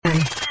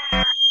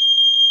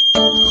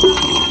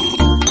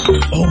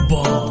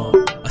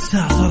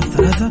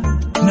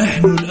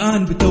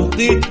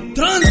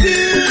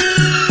ترانزيت.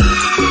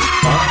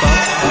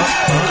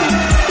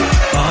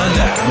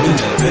 طالع من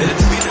البيت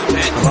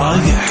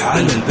رايح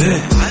على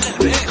البيت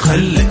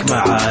خليك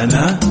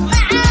معانا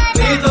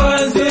في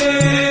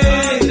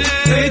ترانزيت.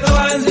 في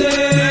ترانزيت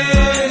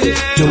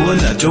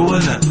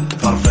جولنا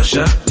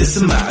فرفشة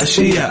اسمع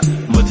أشياء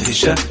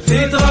مدهشة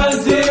في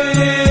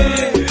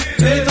ترانزيت.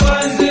 في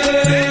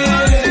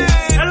ترانزيت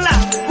يلا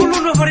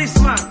كلنا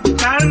فريسما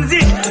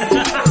ترانزيت.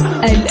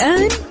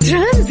 الآن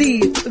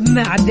ترانزيت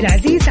مع عبد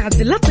العزيز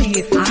عبد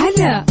اللطيف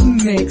على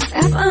ميكس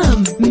اف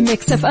ام.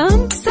 ميكس اف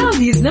ام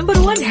سعوديز نمبر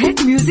 1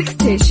 هيت ميوزك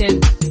ستيشن.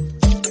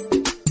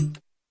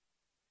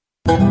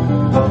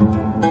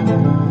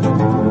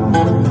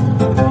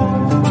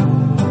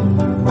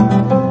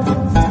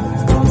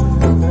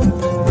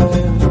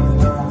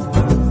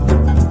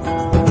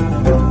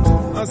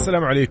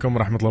 السلام عليكم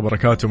ورحمة الله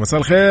وبركاته. مساء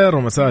الخير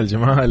ومساء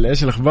الجمال.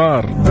 إيش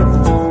الأخبار؟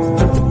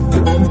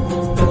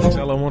 إن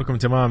شاء الله أموركم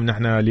تمام.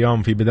 نحن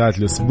اليوم في بداية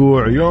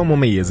الأسبوع، يوم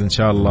مميز إن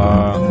شاء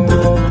الله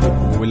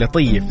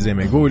ولطيف زي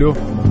ما يقولوا.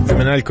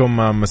 أتمنى لكم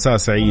مساء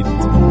سعيد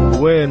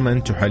وين ما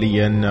أنتم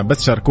حاليا.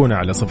 بس شاركونا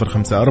على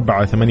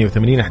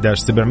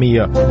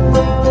 0548811700.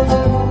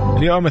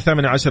 اليوم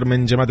 18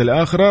 من جماد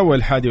الآخرة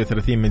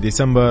 31 من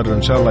ديسمبر.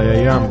 إن شاء الله يا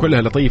أيام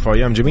كلها لطيفة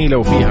وأيام جميلة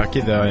وفيها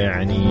كذا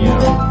يعني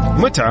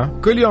متعة.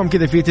 كل يوم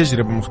كذا فيه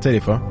تجربة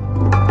مختلفة.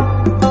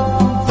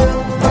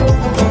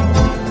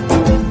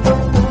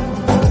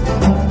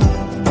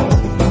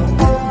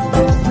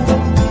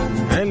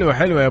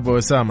 حلوة يا أبو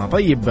أسامة.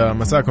 طيب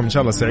مساكم إن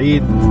شاء الله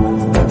سعيد.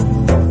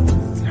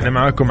 احنا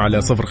معاكم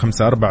على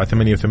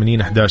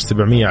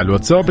 0548811700 على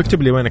الواتساب.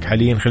 اكتب لي وينك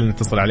حاليا، خلينا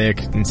نتصل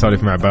عليك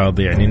نسولف مع بعض،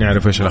 يعني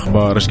نعرف ايش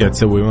الاخبار، ايش قاعد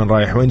تسوي، وين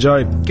رايح وين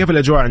جاي، كيف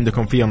الاجواء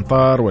عندكم، في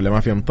امطار ولا ما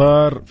في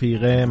امطار، في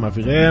غيم ما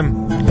في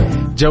غيم،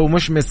 جو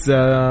مشمس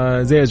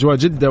زي اجواء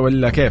جدة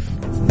ولا كيف؟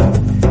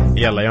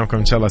 يلا يومكم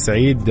ان شاء الله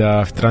سعيد.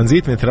 في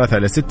ترانزيت من 3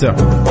 إلى 6.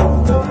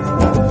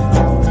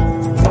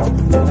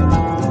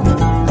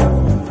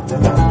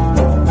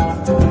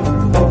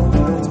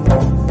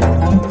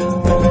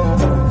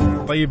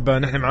 طيب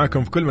نحن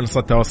معاكم في كل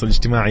منصات التواصل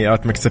الاجتماعي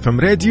 @مكسفم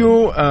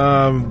راديو،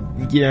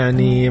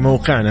 يعني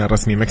موقعنا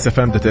الرسمي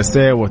مكسفم.sa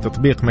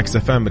وتطبيق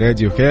مكسفم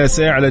راديو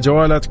كاسة على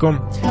جوالاتكم.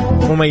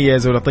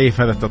 مميز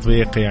ولطيف هذا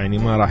التطبيق، يعني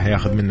ما راح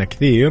ياخذ منا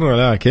كثير،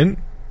 ولكن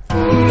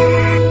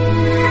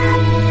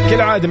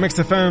كالعادة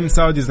مكسفم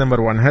سعوديز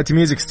نمبر 1 هات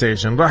ميوزك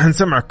ستيشن. راح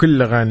نسمعك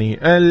كل أغاني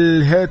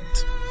الهيت،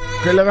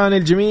 كل أغاني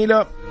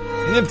الجميلة.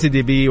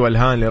 نبتدي بي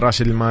والهان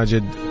لراشد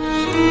الماجد.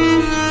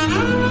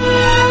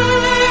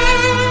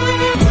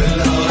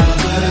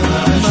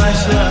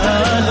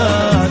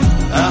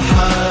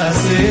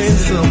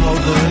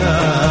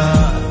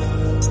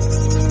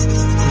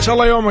 إن شاء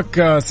الله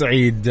يومك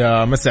سعيد.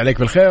 مسي عليك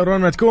بالخير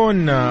وين ما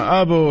تكون.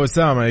 أبو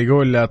أسامة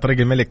يقول طريق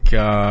الملك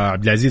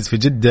عبد العزيز في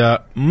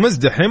جدة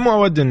مزدحم،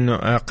 وأود أن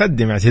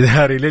أقدم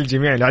اعتذاري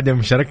للجميع لعدم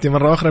مشاركتي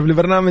مرة أخرى في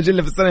البرنامج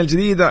إلا في السنة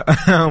الجديدة.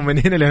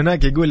 ومن هنا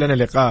لهناك يقول لنا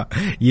لقاء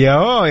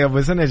يا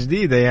أبو سنة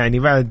جديدة، يعني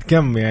بعد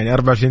كم، يعني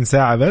 24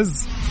 ساعة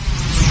بس.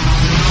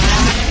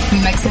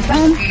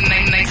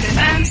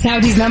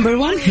 Saudi's number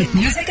 1 hit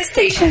music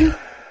station.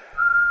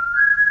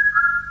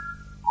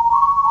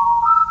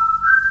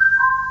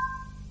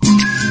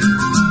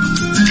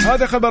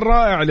 هذا خبر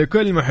رائع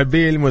لكل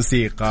محبي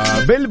الموسيقى.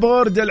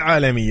 بيلبورد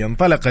العالمية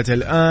انطلقت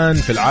الآن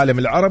في العالم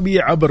العربي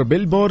عبر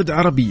بيلبورد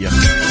عربية.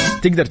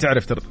 تقدر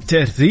تعرف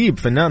ترتيب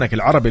فنانك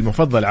العربي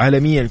المفضل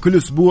عالميا كل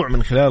أسبوع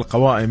من خلال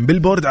قوائم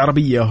بيلبورد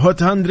عربية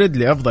هوت 100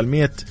 لأفضل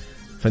 100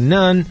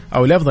 فنان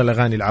أو لأفضل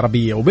الأغاني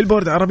العربية،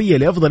 وبالبورد عربية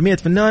لأفضل 100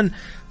 فنان.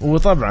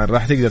 وطبعا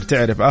راح تقدر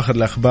تعرف آخر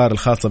الأخبار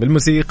الخاصة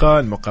بالموسيقى،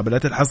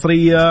 المقابلات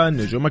الحصرية،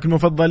 نجومك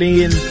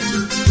المفضلين.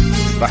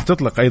 راح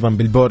تطلق أيضا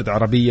بالبورد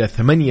عربية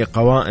 8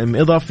 قوائم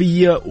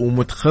إضافية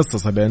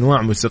ومتخصصة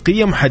بأنواع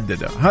موسيقية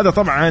محددة. هذا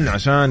طبعا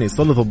عشان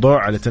يسلط الضوء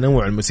على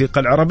تنوع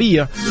الموسيقى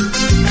العربية.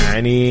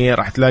 يعني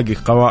راح تلاقي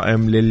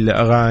قوائم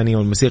للأغاني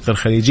والموسيقى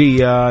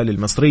الخليجية،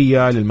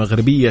 للمصرية،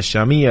 للمغربية،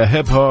 الشامية،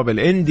 هيب هوب،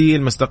 الاندي،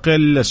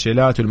 المستقل،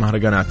 الشيلات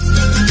والمهرجانات.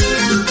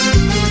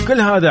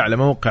 كل هذا على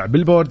موقع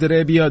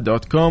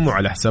billboardarabia.com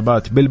وعلى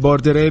حسابات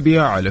بيلبورد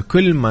أرابيا على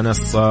كل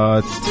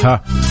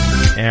منصاتها.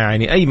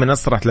 يعني أي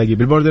منصة راح تلاقي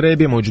بيلبورد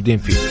أرابيا موجودين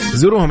فيه.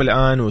 زوروهم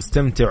الآن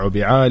واستمتعوا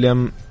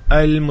بعالم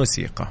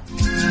الموسيقى.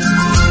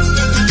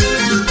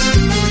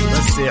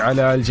 مسي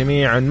على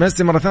الجميع.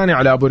 نمسي مرة ثانية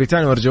على أبو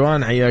ريتان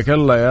ورجوان، حياك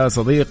الله يا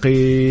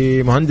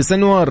صديقي. مهندس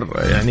أنور،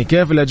 يعني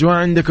كيف الأجواء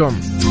عندكم؟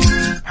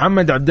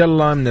 محمد عبد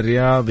الله من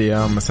الرياض،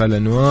 يا مساء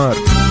الأنوار.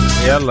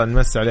 يلا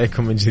نمسي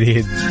عليكم من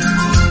جديد.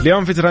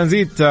 اليوم في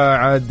ترانزيت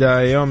عاد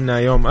يومنا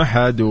يوم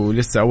أحد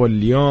ولسه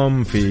أول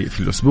يوم في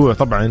الأسبوع.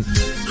 طبعا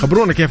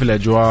خبرونا كيف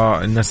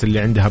الأجواء، الناس اللي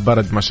عندها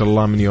برد ما شاء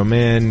الله من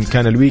يومين.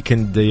 كان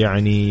الويكند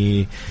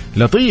يعني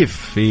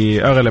لطيف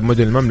في أغلب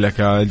مدن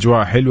المملكة،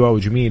 أجواء حلوة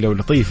وجميلة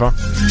ولطيفة.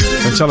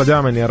 إن شاء الله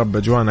دائما يا رب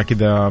أجواءنا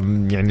كذا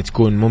يعني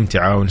تكون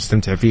ممتعة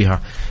ونستمتع فيها.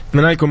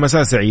 أتمنى لكم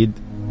مساء سعيد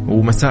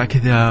ومساء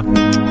كذا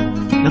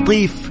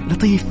لطيف.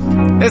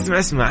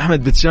 اسمع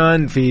أحمد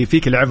بتشان في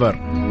فيك العبر.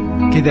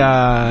 كذا.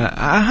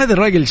 هذا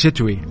الراجل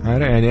شتوي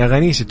يعني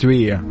أغاني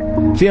شتوية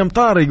في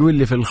أمطار يقول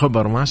لي في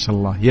الخبر. ما شاء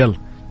الله. يلا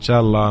إن شاء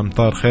الله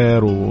أمطار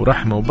خير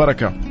ورحمة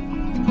وبركة.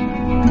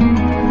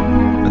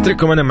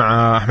 أترككم أنا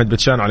مع أحمد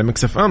بتشان على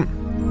ميكس اف ام.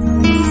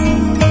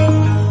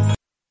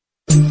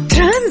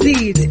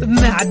 ترانزيت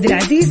مع عبد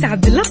العزيز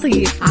عبد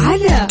اللطيف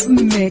على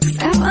ميكس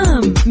اف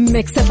ام.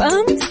 ميكس اف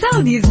ام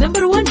سعوديز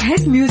نمبر 1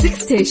 هيت ميوزك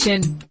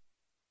ستيشن.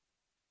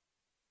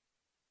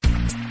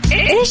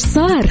 ايش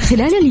صار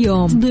خلال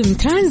اليوم ضمن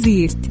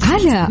ترانزيت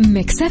على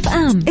ميكس اف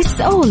ام.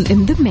 It's all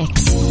in the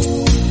mix.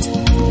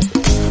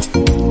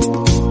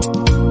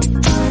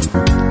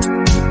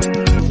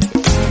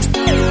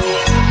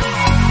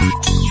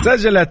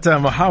 سجلت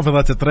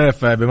محافظة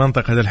طريف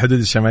بمنطقة الحدود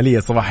الشمالية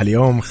صباح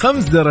اليوم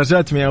 5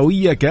 درجات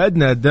مئوية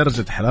كأدنى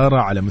درجة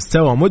حرارة على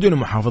مستوى مدن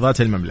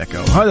ومحافظات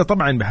المملكة، وهذا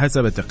طبعا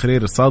بحسب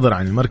التقرير الصادر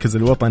عن المركز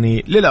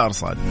الوطني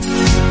للأرصاد.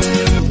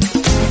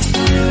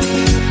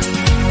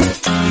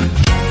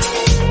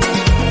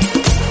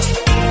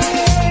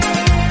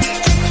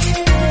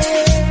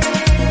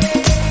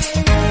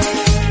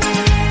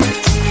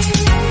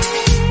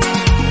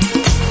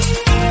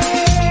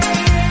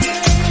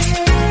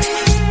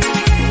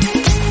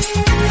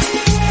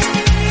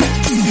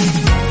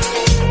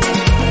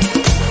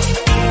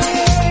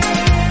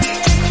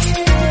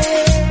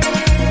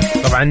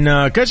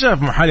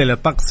 كشف محلل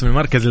الطقس من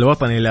المركز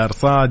الوطني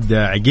للأرصاد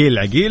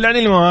عقيل عن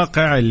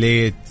المواقع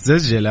اللي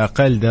تسجل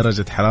أقل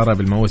درجة حرارة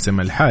بالموسم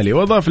الحالي،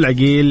 وأضاف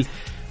العقيل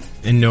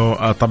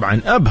أنه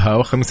طبعا أبها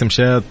وخميس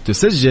مشيط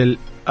تسجل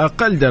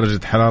أقل درجة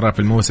حرارة في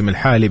الموسم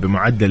الحالي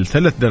بمعدل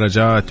 3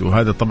 درجات،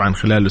 وهذا طبعا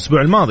خلال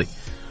الأسبوع الماضي.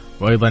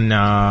 وأيضا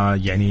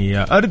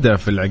يعني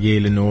أردف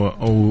العقيل أنه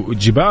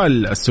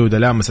جبال السوداء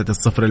لامست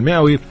الصفر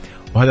المئوي،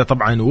 وهذا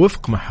طبعا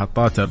وفق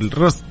محطات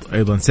الرصد.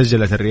 أيضا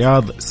سجلت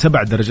الرياض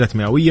 7 درجات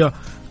مئوية،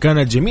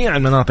 كانت جميع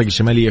المناطق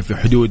الشمالية في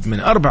حدود من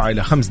 4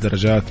 إلى 5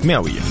 درجات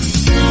مئوية.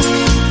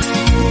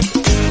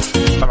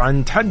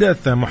 طبعا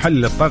تحدث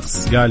محلل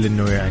الطقس قال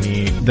أنه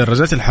يعني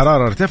درجات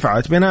الحرارة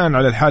ارتفعت بناء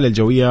على الحالة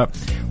الجوية،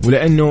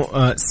 ولأنه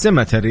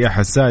سمت الرياح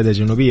السائدة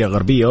جنوبية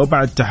غربية،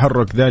 وبعد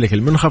تحرك ذلك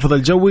المنخفض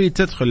الجوي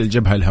تدخل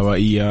الجبهة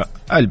الهوائية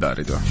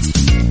الباردة.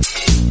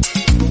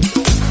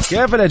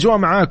 كيف الأجواء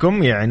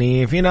معاكم؟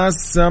 يعني في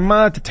ناس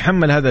ما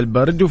تتحمل هذا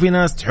البرد، وفي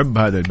ناس تحب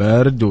هذا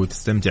البرد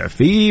وتستمتع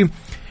فيه،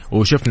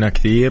 وشفنا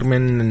كثير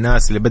من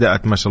الناس اللي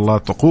بدأت ما شاء الله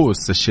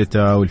طقوس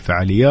الشتاء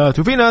والفعاليات،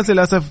 وفي ناس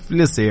للأسف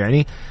لسه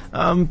يعني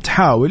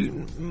تحاول.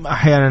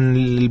 أحيانا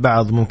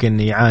البعض ممكن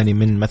يعاني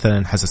من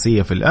مثلا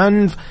حساسية في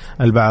الأنف،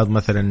 البعض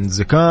مثلا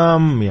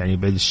زكام يعني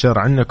بعد الشر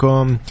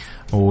عنكم،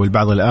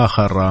 والبعض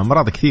الآخر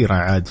مرض كثيرة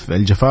عاد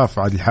الجفاف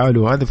عاد الحال،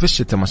 وهذا في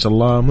الشتاء ما شاء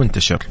الله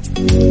منتشر.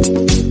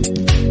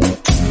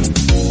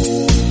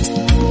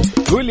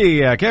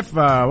 قولي كيف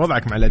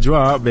وضعك مع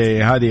الأجواء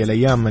بهذه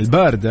الأيام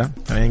الباردة؟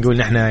 يعني نقول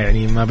نحن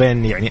يعني ما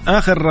بين يعني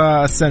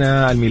آخر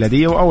السنة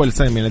الميلادية وأول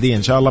السنة الميلادية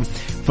إن شاء الله،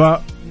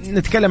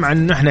 فنتكلم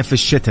عن نحن في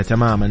الشتاء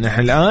تماما.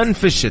 نحن الآن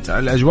في الشتاء،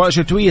 الأجواء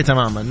شتوية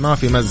تماما، ما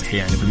في مزح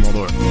يعني في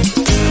الموضوع.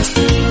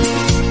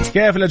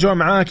 كيف الأجواء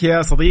معاك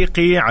يا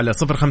صديقي؟ على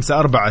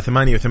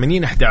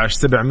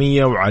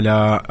 0548811700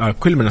 وعلى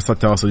كل منصات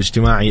التواصل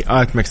الاجتماعي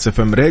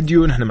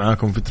 @mixfmradio. نحن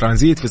معاكم في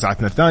ترانزيت في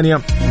ساعتنا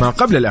الثانية ما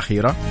قبل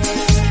الأخيرة.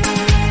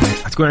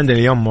 هتكون عندنا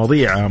اليوم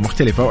مواضيع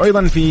مختلفة،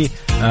 وأيضا في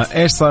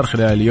إيش صار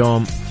خلال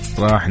اليوم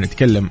راح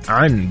نتكلم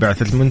عن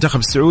بعثة المنتخب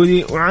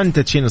السعودي وعن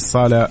تدشين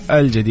الصالة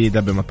الجديدة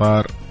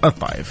بمطار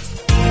الطائف.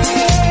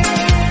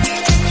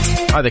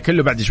 هذا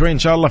كله بعد شوي إن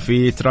شاء الله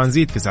في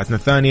ترانزيت في ساعتنا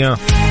الثانية.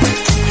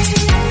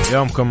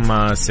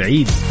 يومكم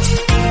سعيد.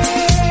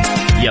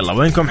 يلا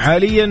وينكم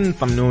حاليا؟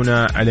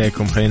 طمنونا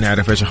عليكم، خلينا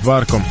نعرف إيش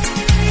أخباركم.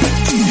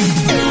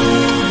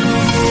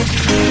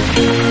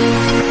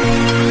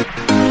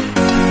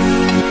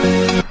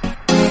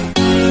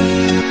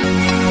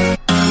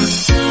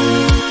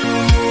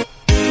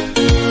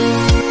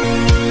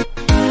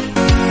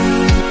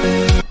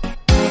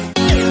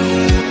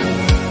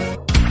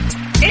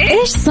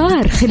 إيش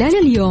صار خلال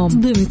اليوم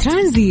ضمن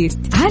ترانزيت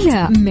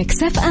على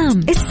ميكس اف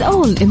ام. It's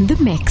all in the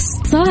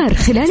mix. صار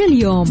خلال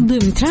اليوم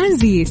ضمن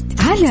ترانزيت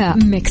على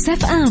ميكس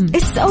اف ام.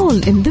 It's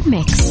all in the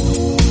mix.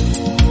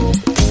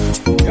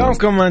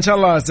 يومكم إن شاء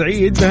الله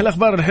سعيد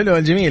بهالأخبار الحلوة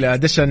الجميلة.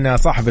 دشن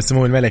صاحب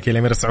السمو الملكي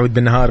الأمير سعود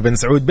بن نهار بن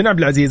سعود بن عبد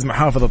العزيز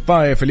محافظ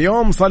الطائف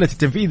اليوم صالة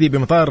التنفيذي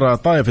بمطار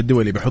الطائف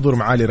الدولي بحضور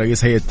معالي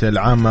رئيس هيئة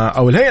العامة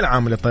أو الهيئة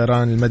العامة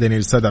للطيران المدني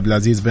الأستاذ عبد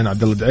العزيز بن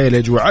عبد الله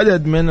الدعيلج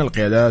وعدد من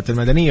القيادات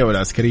المدنية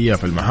والعسكرية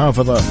في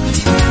المحافظة.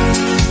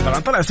 طبعا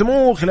طلع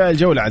سمو خلال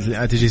جولة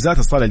على تجهيزات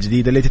الصالة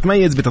الجديدة اللي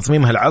تتميز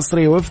بتصميمها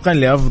العصري وفقا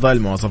لأفضل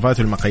المواصفات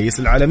والمقاييس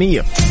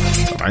العالمية.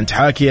 طبعا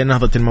تحاكي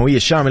النهضة التنموية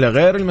الشاملة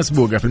غير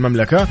المسبوقة في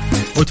المملكة،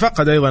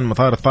 وتفقد أيضا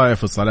مطار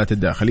الطائف والصالات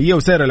الداخلية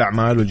وسير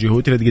الأعمال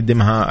والجهود اللي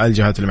تقدمها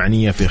الجهات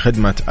المعنية في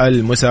خدمة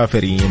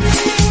المسافرين.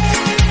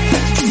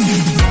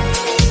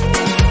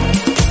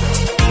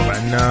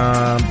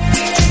 طبعا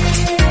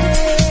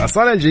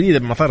الصالة الجديدة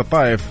بمطار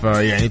الطائف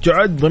يعني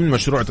تعد ضمن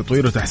مشروع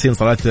تطوير وتحسين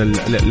صالات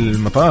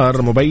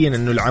المطار، مبين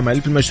أنه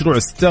العمل في المشروع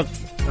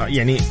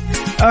يعني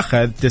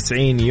أخذ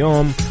 90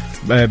 يوم،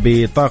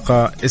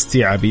 بطاقة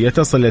استيعابية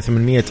تصل ل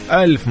 800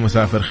 ألف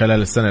مسافر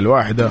خلال السنة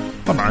الواحدة،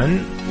 طبعا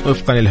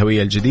وفقا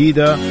للهوية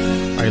الجديدة.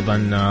 أيضا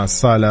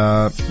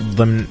الصالة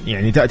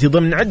تأتي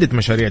ضمن عدة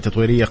مشاريع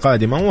تطويرية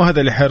قادمة،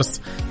 وهذا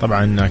لحرص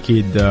طبعا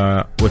أكيد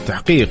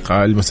والتحقيق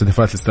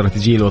المستهدفات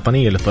الاستراتيجية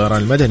الوطنية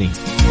للطيران المدني.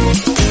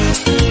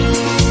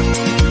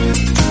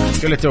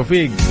 كل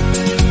التوفيق.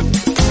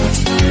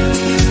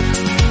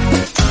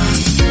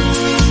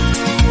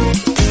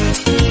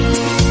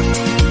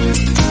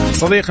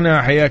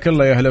 صديقنا حياك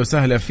الله، يا أهلا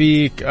وسهلا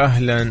فيك.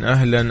 أهلا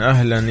أهلا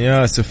أهلا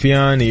يا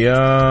سفيان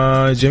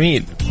يا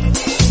جميل.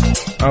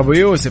 أبو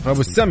يوسف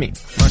أبو السمي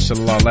ما شاء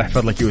الله، الله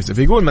يحفظ لك يوسف.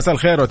 يقول مساء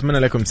الخير وأتمنى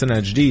لكم سنة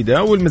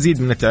جديدة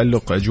والمزيد من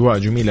التألق، أجواء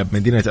جميلة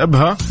بمدينة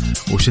أبها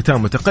وشتاء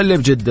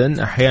متقلب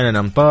جدا، أحيانا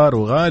أمطار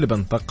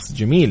وغالبا طقس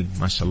جميل.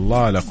 ما شاء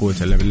الله لا قوة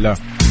إلا بالله.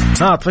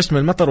 طفشت من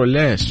المطر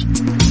ولا إيش؟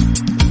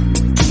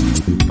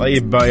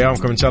 طيب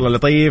يومكم إن شاء الله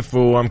لطيف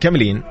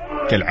ومكملين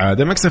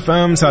كالعادة. ميكس اف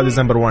ام سعوديز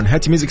نمبر 1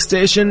 هات ميوزك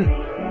ستيشن.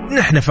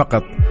 نحن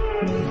فقط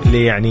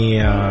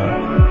اللي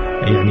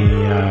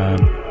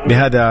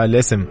بهذا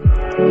الاسم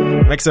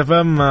ميكس اف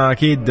ام.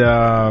 اكيد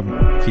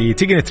في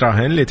تيجي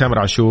نتراهن لتامر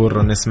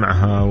عاشور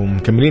نسمعها،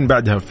 ومكملين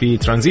بعدها في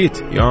ترانزيت.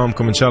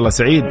 يومكم ان شاء الله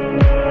سعيد.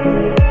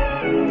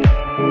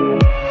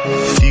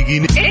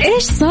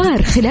 ايش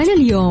صار خلال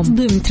اليوم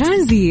ضمن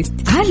ترانزيت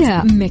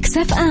على ميكس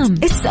اف ام.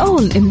 It's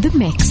all in the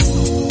mix.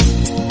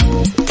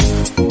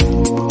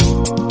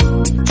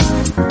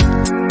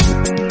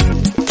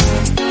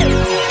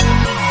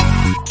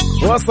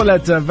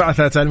 وصلت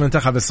بعثة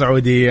المنتخب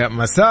السعودي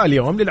مساء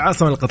اليوم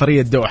للعاصمة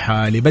القطرية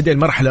الدوحة لبدء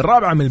المرحلة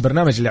الرابعة من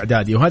البرنامج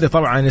الإعدادي، وهذا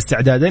طبعا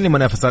استعدادا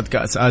لمنافسات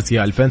كأس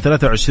آسيا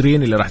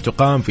 2023 اللي راح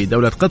تقام في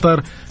دولة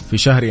قطر في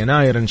شهر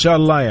يناير إن شاء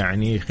الله.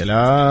 يعني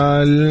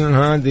خلال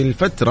هذه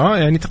الفترة،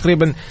 يعني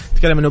تقريبا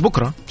نتكلم إنه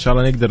بكرة إن شاء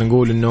الله نقدر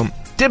نقول إنه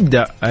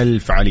تبدأ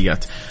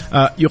الفعاليات.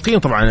 يقيم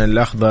طبعا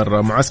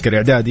الأخضر معسكر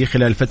إعدادي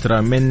خلال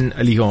فترة من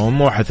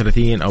اليوم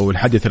 31 أو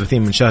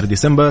 31 من شهر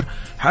ديسمبر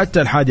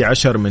حتى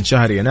 11 من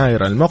شهر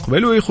يناير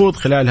المقبل، ويخوض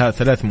خلالها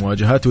 3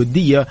 مواجهات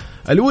ودية،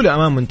 الأولى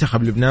أمام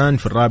منتخب لبنان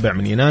في 4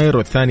 من يناير،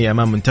 والثانية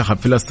أمام منتخب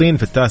فلسطين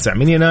في 9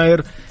 من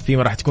يناير،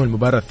 فيما راح تكون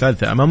المباراة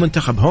الثالثة أمام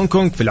منتخب هونغ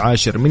كونغ في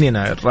 10 من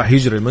يناير. راح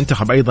يجري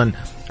المنتخب أيضا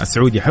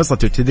السعودي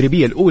حصته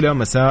التدريبية الأولى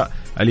مساء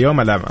اليوم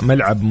على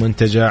ملعب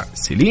منتجع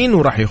سيلين،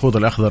 وراح يخوض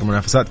الأخضر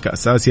منافسات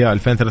كأس آسيا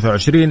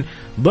 2023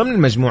 ضمن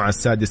المجموعة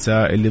السادسة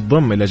اللي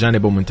تضم إلى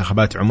جانبه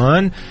منتخبات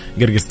عمان،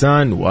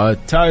 قرقستان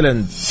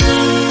وتايلاند.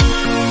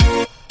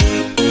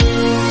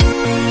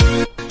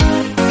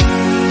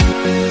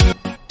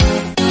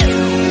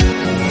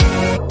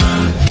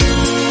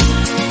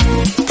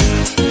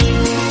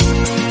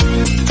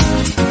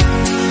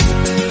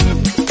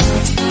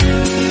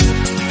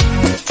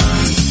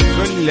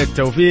 كل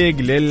التوفيق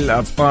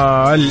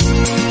للأبطال.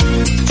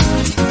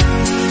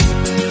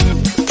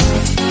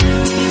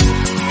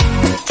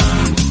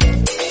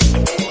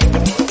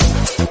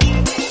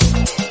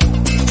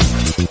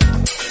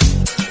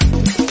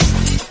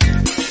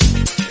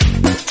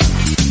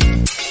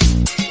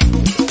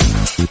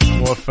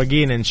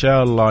 موفقين إن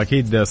شاء الله.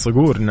 أكيد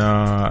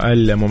صقورنا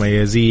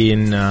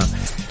المميزين إن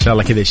شاء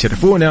الله كذا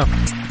يشرفونا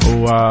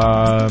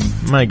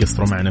وما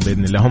يقصروا معنا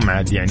بإذن الله، هم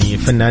عاد يعني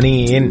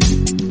فنانين.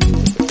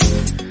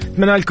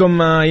 أتمنى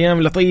لكم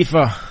أيام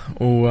لطيفة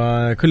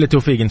وكل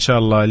توفيق إن شاء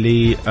الله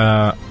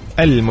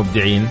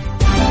للمبدعين.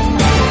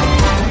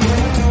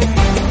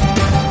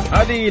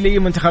 هذه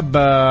لمنتخب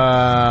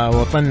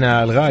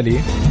وطننا الغالي.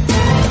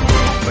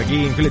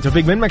 باقيين كل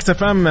التوفيق من ميكس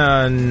اف ام.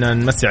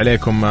 نمسي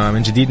عليكم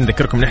من جديد،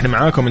 نذكركم نحن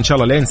معاكم ان شاء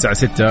الله لين الساعه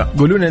 6.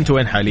 قولوا لنا انتم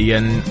وين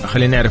حاليا،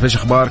 خلينا نعرف ايش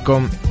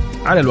اخباركم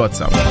على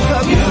الواتساب.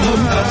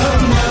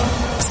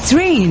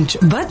 Strange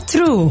but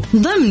true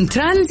ضمن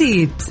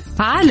ترانزيت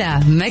على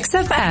ميكس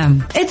اف ام.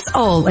 It's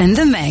all in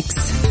the mix.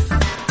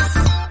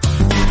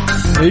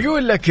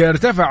 يقول لك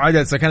ارتفع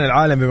عدد سكان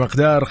العالم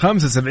بمقدار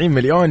 75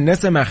 مليون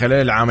نسمة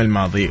خلال العام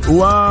الماضي،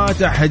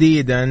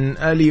 وتحديدا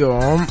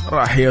اليوم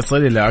راح يصل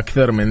إلى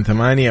أكثر من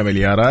 8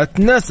 مليارات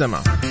نسمة.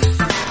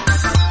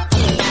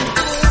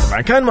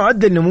 طبعا كان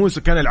معدل نمو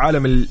سكان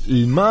العالم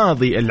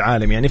الماضي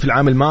يعني في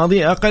العام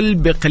الماضي أقل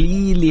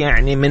بقليل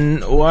يعني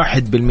من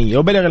 1%،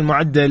 وبلغ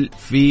المعدل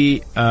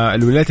في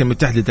الولايات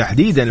المتحدة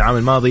تحديدا العام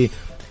الماضي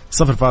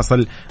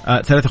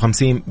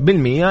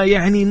 0.53%،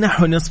 يعني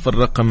نحو نصف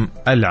الرقم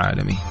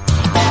العالمي.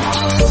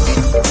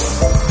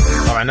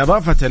 طبعا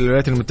أضافت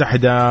الولايات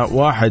المتحدة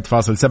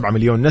 1.7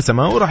 مليون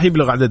نسمة، وراح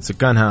يبلغ عدد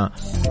سكانها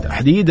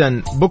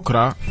تحديدا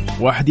بكرة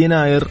 1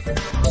 يناير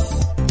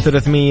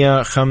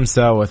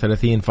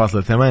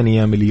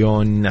 335.8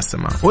 مليون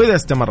نسمة. وإذا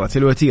استمرت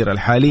الوتيرة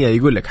الحالية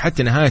يقول لك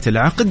حتى نهاية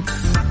العقد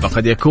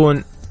فقد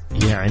يكون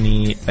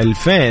يعني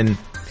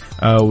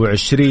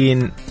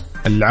 2020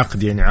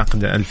 العقد، يعني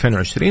عقد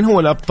 2020 هو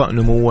الأبطأ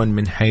نموا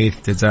من حيث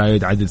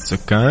تزايد عدد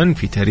السكان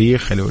في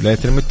تاريخ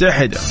الولايات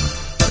المتحدة.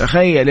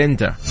 تخيل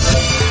أنت،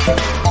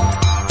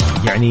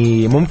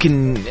 يعني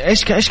ممكن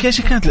إيش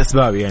كانت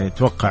الأسباب؟ يعني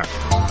تتوقع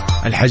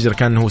الحجر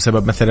كان هو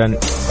سبب مثلا؟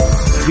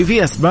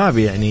 في أسباب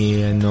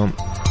يعني إنه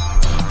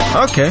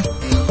أوكي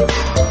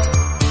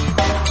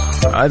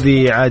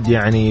هذه عاد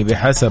يعني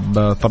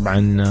بحسب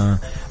طبعا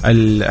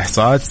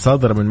الإحصاءات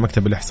صادرة من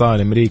مكتب الإحصاء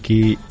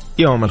الأمريكي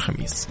يوم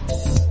الخميس.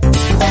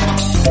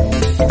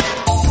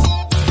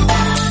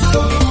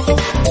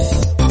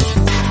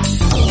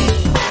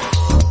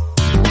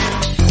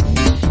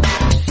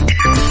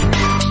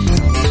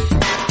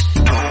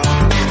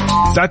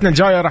 ساعتنا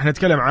الجاية راح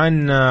نتكلم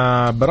عن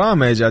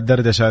برامج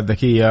الدردشة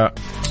الذكية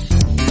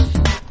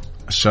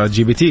الشات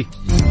جي بي تي.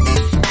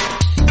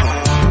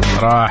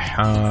 راح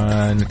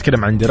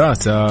نتكلم عن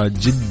دراسة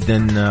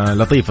جدا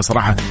لطيفة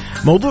صراحة.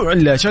 موضوع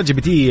الشات جي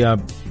بي تي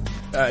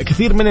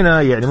كثير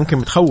مننا يعني ممكن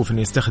متخوف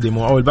انه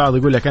يستخدمه، او البعض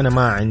يقول لك انا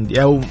ما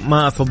عندي او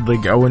ما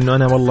اصدق، او انه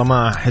انا والله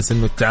ما احس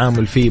انه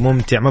التعامل فيه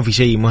ممتع، ما في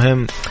شيء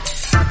مهم.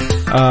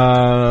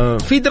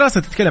 في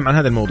دراسة تتكلم عن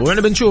هذا الموضوع.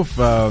 انا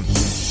بنشوف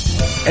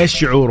ايش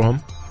شعورهم،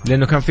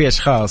 لانه كان في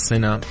اشخاص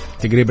هنا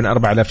تقريبا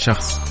 4000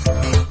 شخص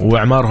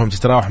واعمارهم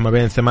تتراوح ما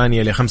بين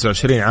 8 ل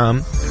 25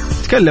 عام،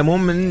 تكلموا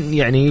من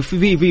يعني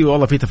في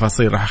والله في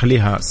تفاصيل راح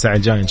اخليها الساعه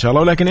الجايه ان شاء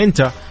الله. ولكن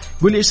انت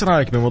قول لي ايش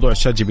رايك بموضوع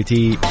الشات جي بي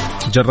تي؟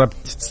 جربت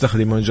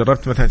تستخدمه؟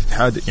 جربت مثلا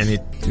يعني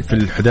في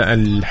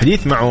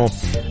الحديث معه،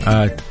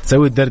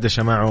 تسوي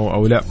الدردشه معه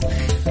او لا؟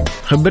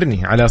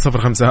 خبرني على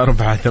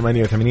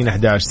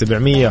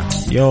 0548811700.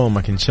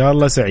 يومك ان شاء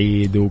الله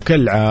سعيد.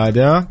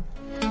 وكالعاده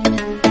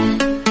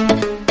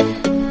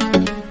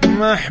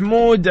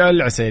محمود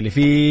العسيلي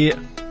في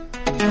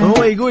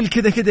هو يقول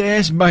كده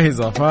ايش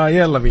باهظة،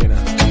 فيلا بينا.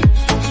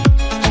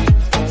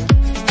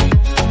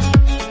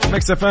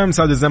 ميكس اف ام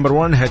سعوديز نمبر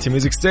 1 هاتي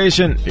ميوزك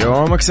ستيشن.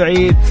 يومك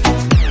سعيد.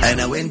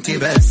 انا وانتي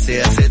بس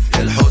يا ست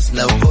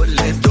الحسنى وكل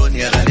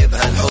الدنيا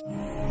غالبها الحب.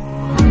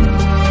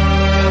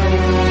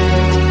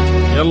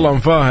 يلا ام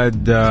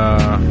فهد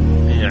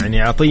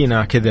يعني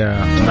عطينا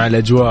كذا مع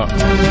الاجواء.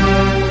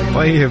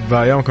 طيب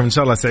يومكم ان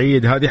شاء الله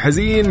سعيد. هذه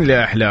حزين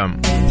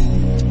لاحلام.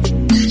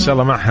 ان شاء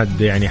الله ما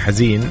حد يعني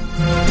حزين،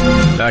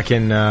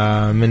 لكن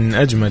من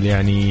اجمل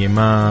يعني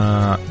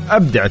ما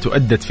ابدعت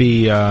وادت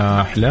في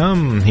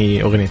احلام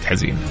هي اغنيه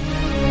حزين.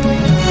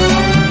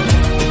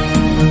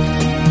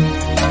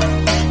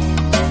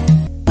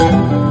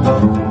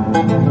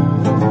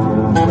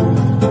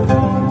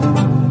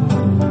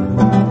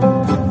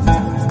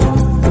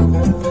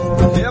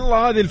 يلا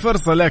هذه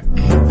الفرصه لك.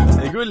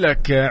 يقول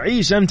لك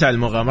عيش أمتع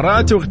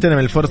المغامرات واغتنم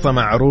الفرصة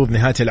مع عروض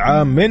نهاية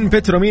العام من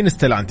بترومين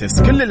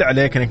ستيلانتس. كل اللي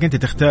عليك أنك أنت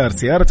تختار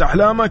سيارة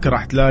أحلامك،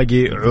 راح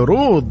تلاقي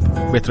عروض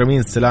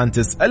بترومين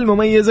ستيلانتس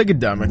المميزة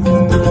قدامك.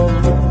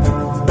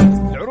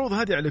 العروض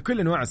هذه على كل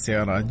أنواع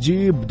السيارات،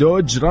 جيب،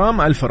 دوج،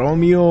 رام، ألفا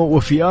روميو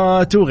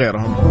وفيات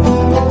وغيرهم.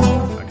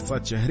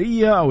 أقساط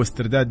شهرية أو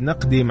استرداد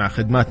نقدي مع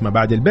خدمات ما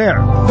بعد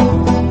البيع.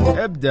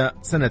 ابدأ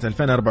سنة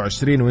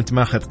 2024 وانت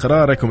ماخذ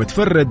قرارك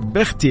ومتفرد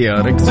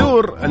باختيارك.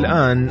 زور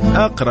الآن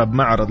أقرب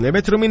معرض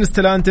لبترومين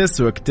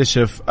ستيلانتس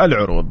واكتشف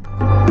العروض.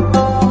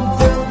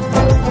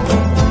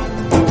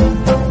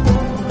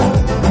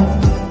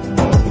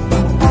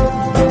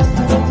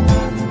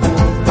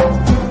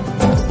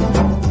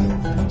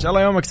 إن شاء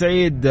الله يومك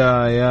سعيد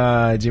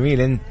يا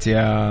جميل أنت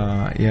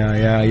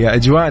يا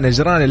أجواء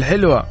نجران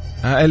الحلوة.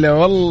 هلا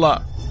والله،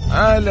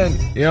 أهلا.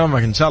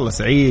 يومك إن شاء الله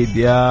سعيد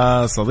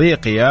يا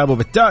صديقي يا أبو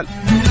بتال.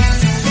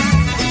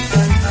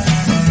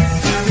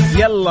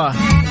 يلا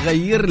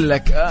غير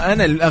لك،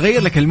 أنا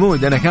أغير لك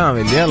المود أنا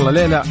كامل. يلا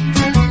ليه لا.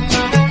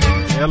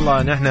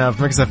 يلا نحن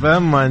في ميكس اف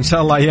ام. إن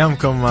شاء الله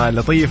أيامكم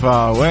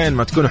لطيفة وين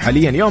ما تكونوا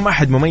حاليا. يوم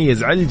أحد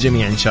مميز على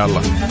الجميع إن شاء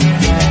الله.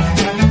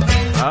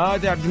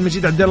 هذا عبد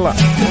المجيد عبد الله.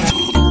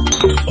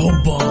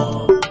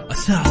 أوبا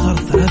الساعة صارت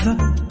 3.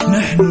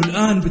 نحن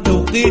الآن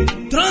بتوقيت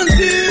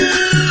ترانزيت.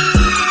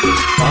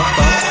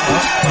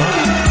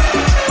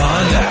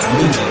 طالع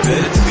من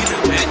البيت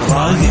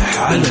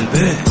رايح على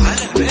البيت،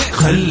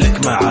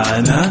 خلك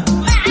معانا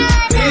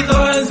في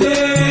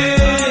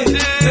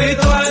ترانزيت. في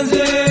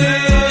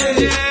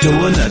ترانزيت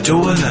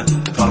جولنا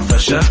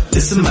فرفشة،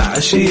 تسمع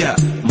أشياء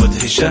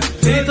مدهشة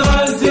في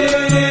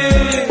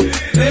ترانزيت.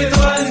 في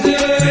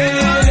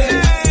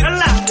ترانزيت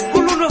يلا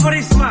كلنا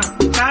فريسمان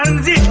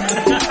ترانزيت.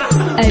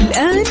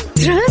 الآن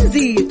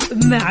ترانزيت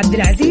مع عبد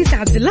العزيز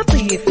عبد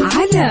اللطيف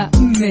على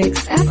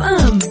ميكس اف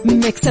ام.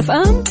 ميكس اف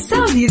ام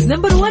سعوديز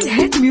نمبر 1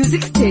 هيت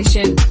ميوزك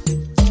ستيشن.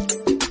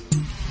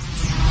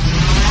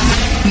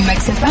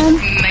 ميكس اف ام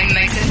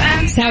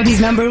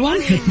سعوديز نمبر 1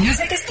 هيت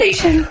ميوزك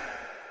ستيشن.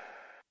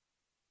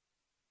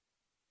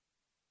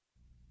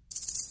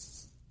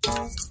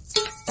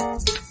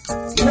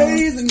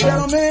 Ladies and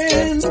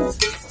gentlemen,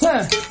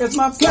 it's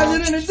my pleasure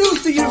to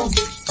introduce to you.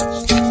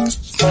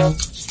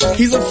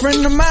 He's a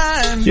friend of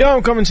mine.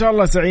 يومكم إن شاء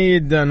الله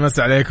سعيد.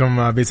 نمسي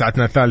عليكم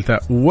بساعتنا الثالثة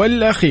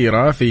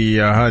والأخيرة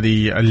في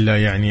هذه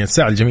يعني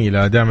الساعة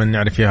الجميلة. دائما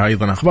نعرف فيها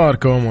أيضا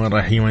أخباركم، وين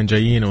رايحين وين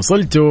جايين،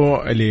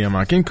 وصلتوا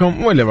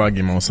لأماكنكم ولا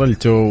باقي ما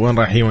وصلتوا، وين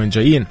رايحين وين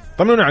جايين.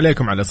 طمنونا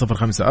عليكم على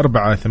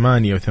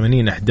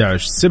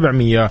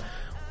 0548811700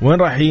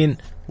 وين رايحين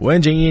وين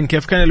جايين؟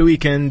 كيف كان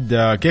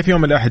الويكند؟ كيف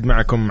يوم الأحد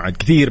معكم؟ عاد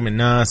كثير من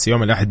الناس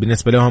يوم الأحد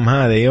بالنسبة لهم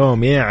هذا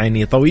يوم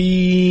يعني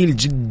طويل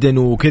جدا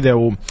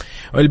وكذا،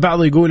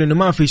 والبعض يقول إنه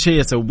ما في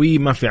شيء أسويه،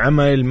 ما في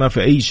عمل، ما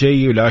في أي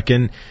شيء،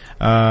 ولكن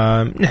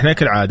نحن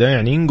كالعادة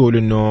يعني نقول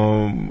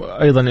إنه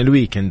أيضا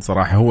الويكند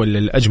صراحة هو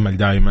الأجمل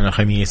دائما،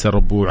 الخميس،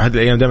 الربوع، هذه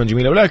الأيام دائما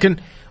جميلة، ولكن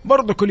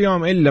برضو كل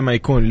يوم إلا ما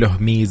يكون له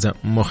ميزة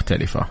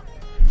مختلفة.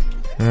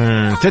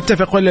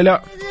 تتفق ولا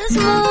لا؟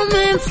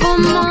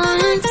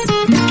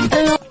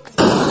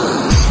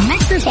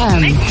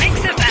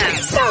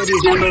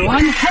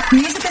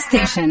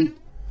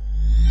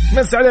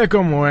 مس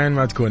عليكم وين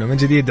ما تكونوا من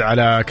جديد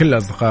على كل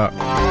الأصدقاء.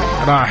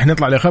 راح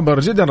نطلع لخبر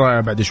جدا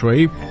رائع بعد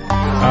شوي،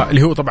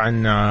 اللي هو طبعا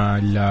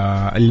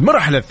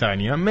المرحلة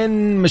الثانية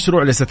من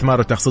مشروع الاستثمار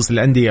والتخصيص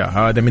للأندية،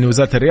 هذا من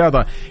وزارة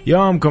الرياضة.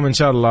 يومكم إن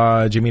شاء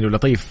الله جميل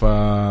ولطيف.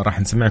 راح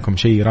نسمعكم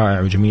شيء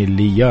رائع وجميل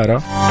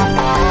ليارا.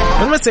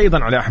 ونمس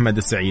أيضا على أحمد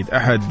السعيد،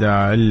 أحد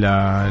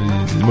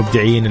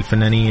المبدعين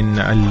الفنانين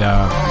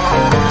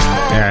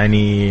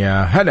يعني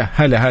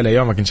هلا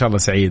يومك إن شاء الله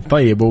سعيد.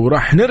 طيب،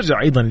 وراح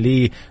نرجع أيضا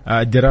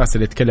للدراسة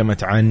اللي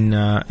تكلمت عن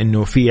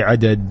إنه في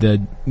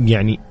عدد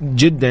يعني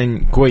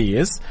جدا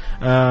كويس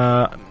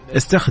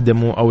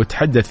استخدموا أو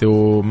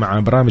تحدثوا مع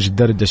برامج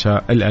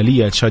الدردشة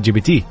الآلية شات جي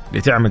بي تي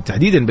اللي تعمل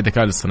تحديدا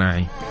بالذكاء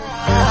الاصطناعي.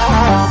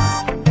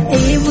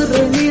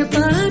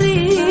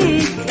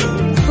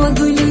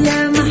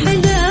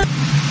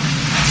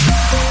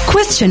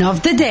 Question of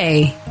the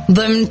day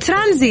ضمن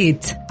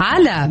ترانزيت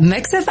على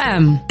ميكس اف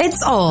ام.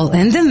 It's all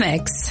in the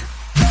mix.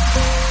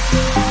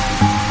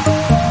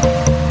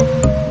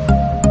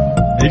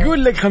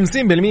 يقول لك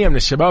 50% من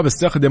الشباب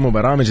استخدموا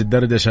برامج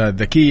الدردشة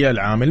الذكية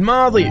العام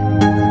الماضي.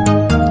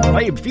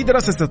 طيب، في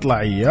دراسة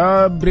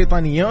استطلاعية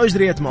بريطانية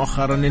أجريت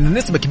مؤخرا أن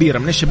نسبة كبيرة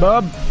من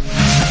الشباب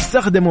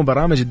استخدموا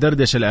برامج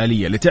الدردشة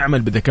الآلية اللي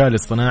تعمل بالذكاء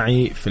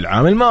الاصطناعي في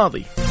العام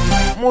الماضي.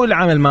 مو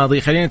العام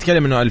الماضي، خلينا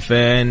نتكلم أنه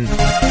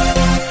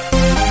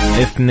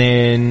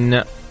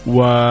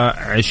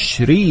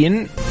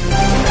 2022.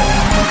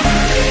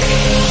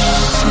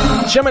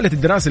 شملت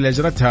الدراسة اللي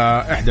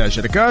أجرتها إحدى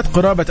الشركات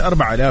قرابة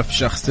 4000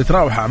 شخص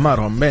تتراوح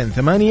أعمارهم بين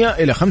 8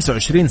 إلى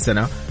 25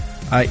 سنة.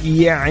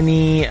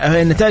 يعني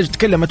النتائج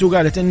تكلمت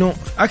وقالت أنه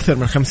أكثر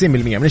من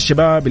 50% من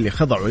الشباب اللي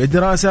خضعوا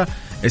للدراسة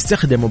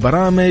استخدموا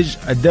برامج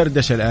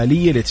الدردشة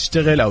الآلية اللي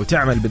تشتغل أو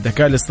تعمل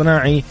بالذكاء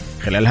الاصطناعي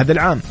خلال هذا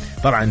العام.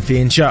 طبعا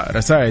في إنشاء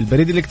رسائل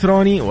بريد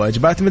إلكتروني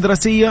وواجبات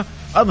مدرسية.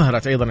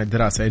 أظهرت أيضا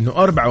الدراسة أنه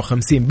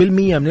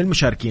 54% من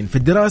المشاركين في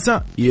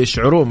الدراسة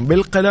يشعرون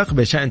بالقلق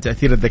بشأن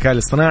تأثير الذكاء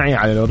الاصطناعي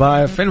على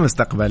الوظائف في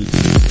المستقبل.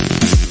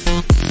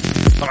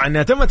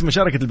 طبعا تمت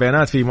مشاركة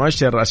البيانات في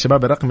مؤشر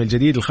الشباب الرقمي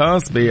الجديد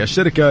الخاص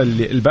بالشركة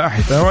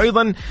الباحثة،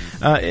 وأيضا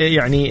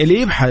يعني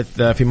اللي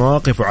يبحث في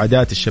مواقف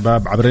وعادات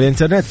الشباب عبر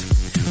الإنترنت.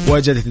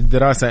 وجدت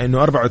الدراسة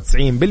أنه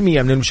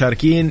 94% من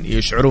المشاركين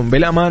يشعرون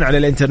بالأمان على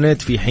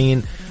الإنترنت، في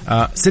حين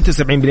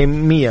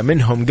 76%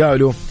 منهم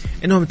قالوا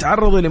أنهم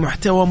تعرضوا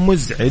لمحتوى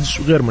مزعج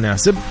وغير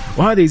مناسب،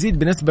 وهذا يزيد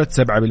بنسبة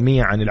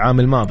 7% عن العام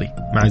الماضي،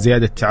 مع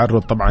زيادة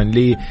التعرض طبعا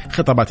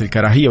لخطابات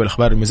الكراهية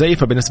والأخبار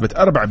المزيفة بنسبة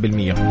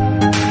 4%،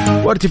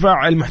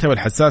 وارتفاع المحتوى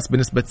الحساس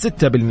بنسبة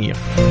 6%.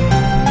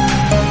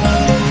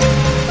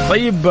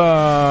 طيب،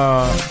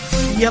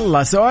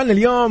 يلا سؤال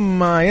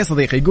اليوم يا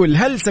صديقي يقول: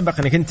 هل سبق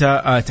أنك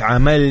أنت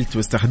تعاملت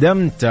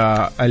واستخدمت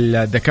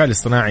الذكاء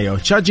الاصطناعي أو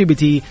تشات جي بي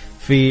تي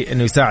في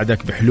أنه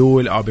يساعدك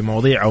بحلول أو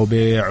بمواضيع أو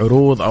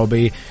بعروض أو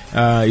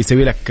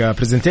يسوي لك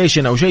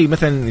برزنتيشن أو شيء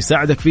مثلا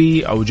يساعدك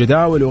فيه أو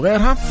جداول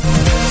وغيرها؟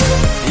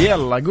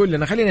 يلا قول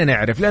لنا، خلينا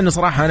نعرف، لأنه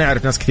صراحة أنا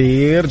أعرف ناس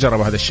كثير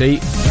جربوا هذا الشيء،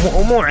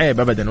 ومو عيب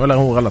أبدا ولا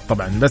هو غلط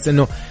طبعا، بس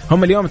أنه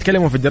هم اليوم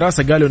تكلموا في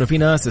الدراسة قالوا أنه في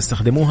ناس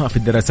استخدموها في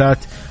الدراسات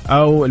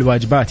أو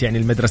الواجبات يعني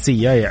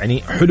المدرسية،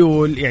 يعني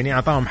حلول، يعني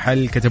أعطاهم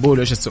حل، كتبوا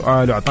له إيش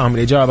السؤال وأعطاهم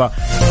الإجابة.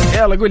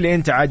 يلا قول لي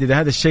أنت عادي إذا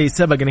هذا الشيء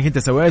سبق أنك أنت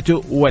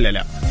سويته ولا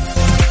لا.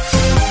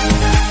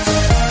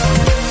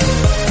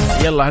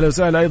 يلا هلا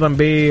وسهلا أيضا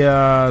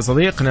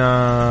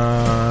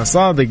بصديقنا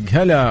صادق.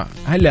 هلا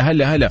هلا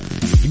هلا هلا.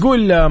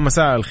 يقول: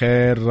 مساء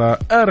الخير،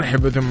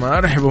 أرحب ثم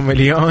أرحب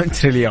مليون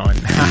تريليون.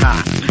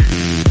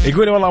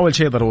 يقول: والله أول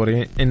شيء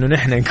ضروري إنه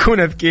نحن نكون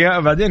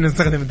أذكياء بعدين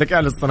نستخدم الذكاء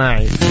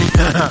الاصطناعي.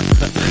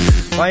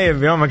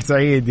 طيب يومك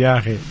سعيد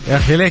يا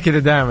أخي ليه كده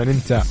دائما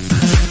أنت؟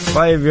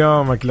 طيب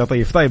يومك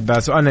لطيف. طيب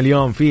سؤالنا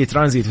اليوم في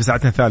ترانزيت في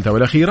ساعتنا الثالثة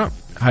والأخيرة: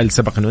 هل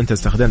سبق أنه أنت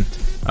استخدمت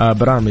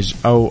برامج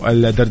أو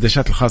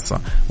الدردشات الخاصة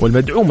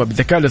والمدعومة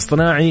بالذكاء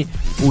الاصطناعي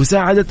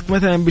وساعدتك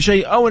مثلا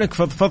بشيء أو أنك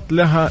فضفضت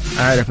لها؟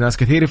 أعرف ناس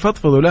كثير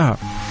يفضفضوا لها.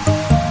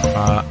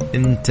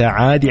 أنت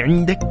عادي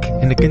عندك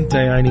أنك أنت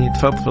يعني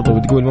تفضفض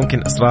وتقول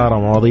ممكن أسرار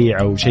أو مواضيع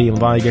أو شيء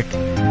مضايقك؟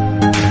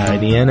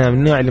 يعني أنا من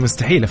النوع اللي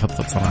مستحيل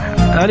أفضفض صراحة.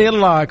 أنا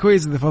يلا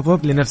كويس إذا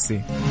فضفضت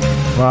لنفسي.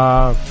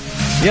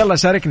 يلا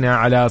شاركنا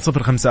على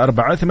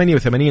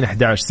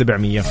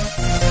 0548811700.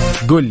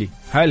 قول لي،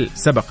 هل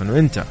سبق أنه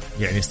أنت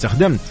يعني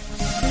استخدمت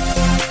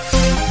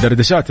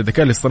دردشات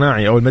الذكاء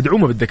الاصطناعي أو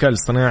المدعومة بالذكاء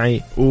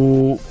الاصطناعي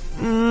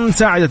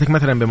وساعدتك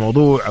مثلا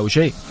بموضوع أو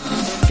شيء؟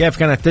 كيف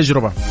كانت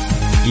التجربة؟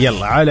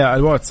 يلا على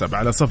الواتساب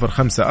على 0548811700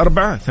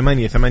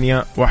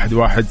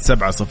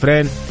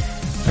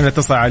 أنا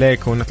اتصل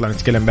عليك ونطلع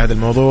نتكلم بهذا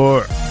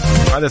الموضوع.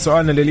 هذا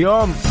سؤالنا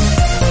لليوم.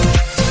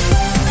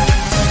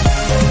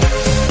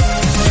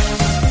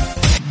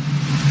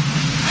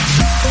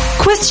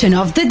 Question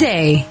of the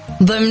day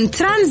ضمن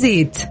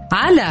ترانزيت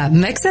على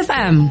ميكس اف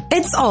ام.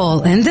 It's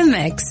all in the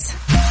mix.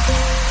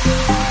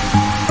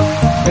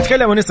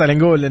 نتكلم ونسأل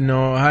نقول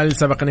إنه هل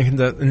سبق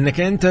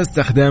إنك أنت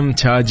استخدمت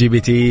شات جي بي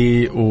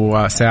تي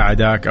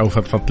وساعدك أو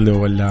فضفضت له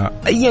ولا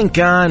أيا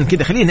كان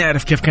كذا؟ خلينا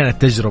نعرف كيف كانت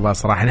التجربة.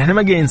 صراحة نحن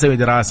ما قاعدين نسوي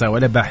دراسة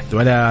ولا بحث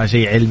ولا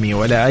شيء علمي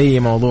ولا أي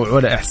موضوع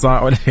ولا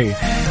إحصاء ولا شيء،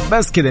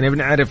 بس كذا نبي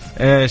نعرف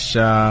إيش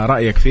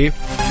رأيك فيه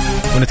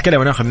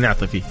ونتكلم وناخذ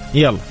نعطي فيه.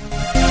 يلا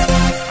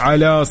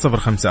على 0548811700.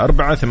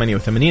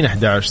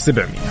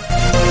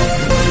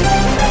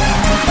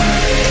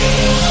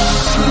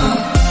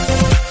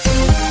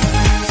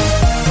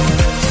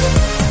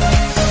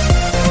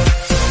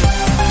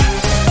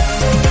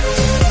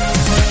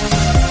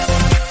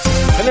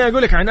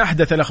 أقول لك عن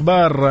أحدث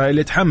الأخبار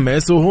اللي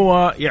تحمس،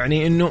 وهو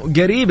يعني إنه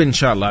قريب إن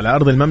شاء الله على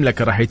أرض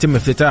المملكة راح يتم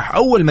افتتاح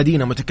أول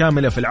مدينة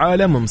متكاملة في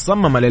العالم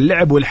مصممة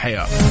للعب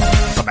والحياة.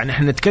 طبعا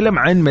احنا نتكلم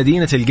عن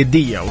مدينة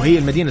القدية، وهي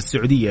المدينة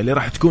السعودية اللي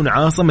راح تكون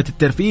عاصمة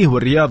الترفيه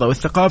والرياضة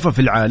والثقافة في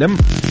العالم،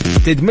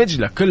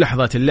 تدمج لك كل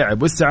لحظات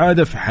اللعب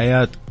والسعادة في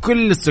حياة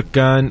كل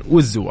السكان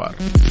والزوار.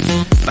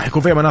 راح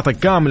يكون فيها مناطق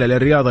كاملة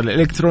للرياضة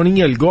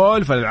الإلكترونية،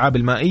 الجولف، الألعاب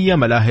المائية،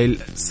 ملاهي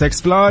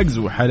سكس فلاجز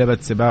وحلبة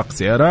سباق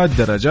سيارات،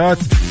 دراجات،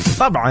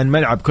 طبعا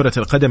ملعب كرة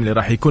القدم اللي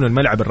راح يكون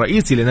الملعب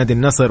الرئيسي لنادي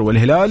النصر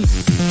والهلال.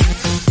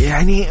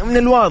 يعني من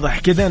الواضح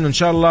كذا أنه إن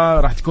شاء الله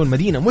راح تكون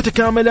مدينة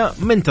متكاملة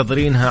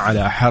منتظرينها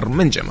على حر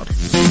من جمر.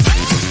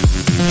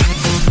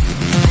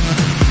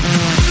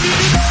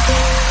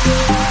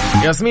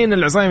 ياسمين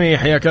العصيمي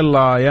حياك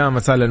الله، يا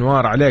مساء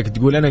الانوار عليك.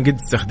 تقول انا قد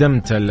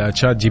استخدمت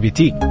الشات جي بي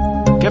تي،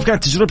 كيف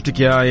كانت تجربتك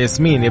يا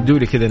ياسمين؟ يبدو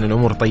لي كذا ان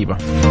الامور طيبه.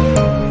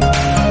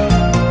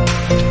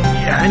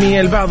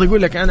 يعني البعض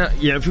يقول لك انا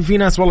يعني في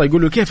ناس والله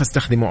يقولوا كيف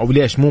استخدمه او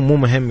ليش، مو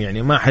مهم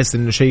يعني، ما احس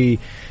انه شيء.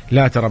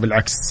 لا ترى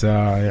بالعكس،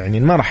 يعني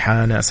ما راح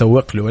انا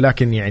اسوق له،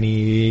 ولكن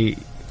يعني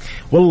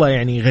والله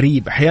يعني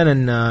غريب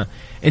احيانا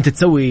انت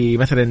تسوي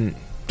مثلا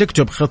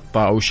تكتب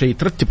خطه او شيء،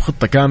 ترتب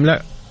خطه كامله.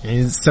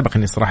 يعني سبق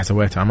اني صراحه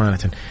سويتها امانه،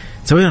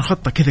 سوينا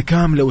خطه كذا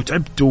كامله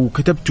وتعبت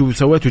وكتبت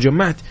وسويت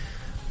وجمعت.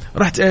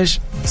 رحت ايش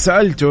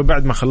سالته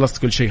بعد ما خلصت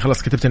كل شيء،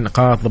 خلص كتبت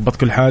النقاط ضبطت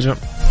كل حاجه،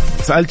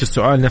 سالته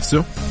السؤال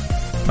نفسه،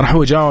 راح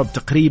هو جاوب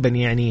تقريبا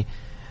يعني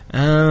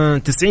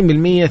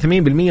 90%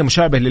 80%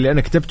 مشابه للي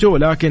انا كتبته،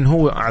 ولكن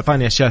هو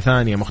اعطاني اشياء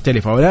ثانيه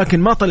مختلفه، ولكن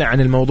ما طلع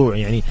عن الموضوع،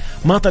 يعني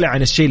ما طلع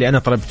عن الشيء اللي انا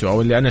طلبته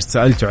او اللي انا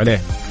سالته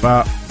عليه.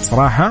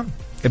 فصراحه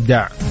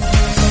ابداع،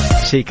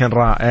 شيء كان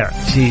رائع.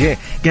 شيء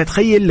قاعد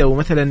اتخيل لو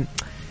مثلا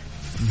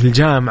في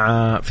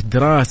الجامعة في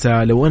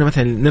الدراسة، لو أنا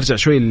مثلا نرجع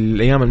شوي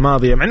الأيام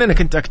الماضية، مع أن أنا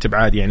كنت أكتب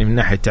عادي يعني من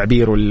ناحية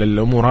التعبير ولا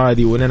الأمور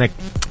هذه، وأن أنا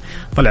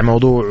طلع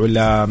موضوع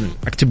ولا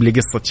أكتب لي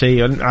قصة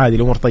شيء عادي،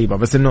 الأمور طيبة،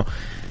 بس إنه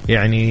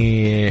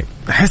يعني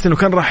أحس إنه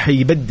كان راح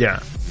يبدع.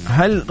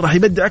 هل راح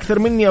يبدع أكثر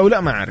مني أو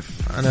لا؟ ما أعرف،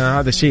 أنا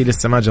هذا الشيء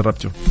لسه ما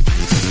جربته.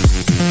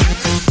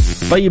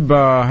 طيب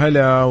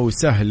هلا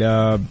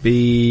وسهلا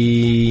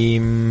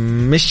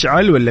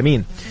بمشعل ولا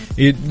مين؟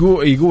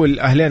 يقول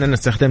أهلين، أنا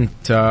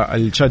استخدمت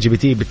الشات جي بي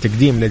تي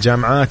بالتقديم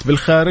لجامعات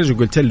بالخارج،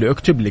 وقلت له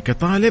اكتب لي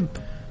كطالب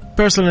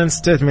personal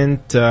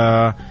statement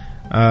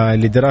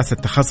لدراسة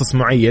تخصص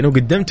معين،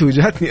 وقدمت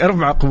وجاتني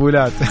 4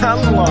 قبولات.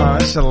 الله ما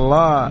شاء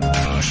الله.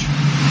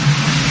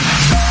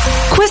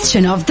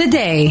 Question of the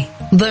day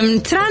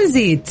ضمن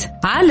ترانزيت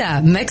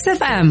على ميكس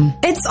اف ام.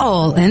 It's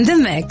all in the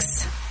mix.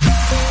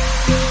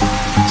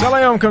 إن شاء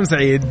الله يومكم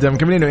سعيد.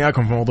 مكملين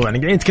وياكم في موضوعنا،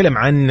 قاعدين نتكلم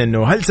عن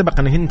إنه هل سبق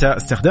أنك أنت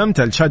استخدمت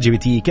الشات جي بي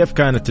تي، كيف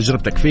كانت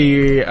تجربتك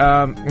فيه،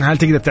 هل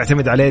تقدر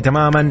تعتمد عليه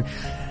تماما،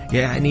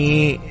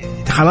 يعني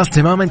خلاص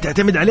تماما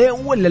تعتمد عليه،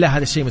 ولا لا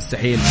هذا الشيء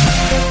مستحيل؟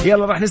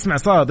 يلا راح نسمع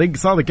صادق.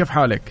 صادق كيف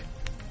حالك؟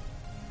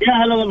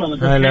 يا هلا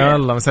والله. هلا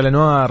والله، مساء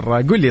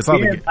الانوار. قل لي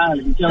صادق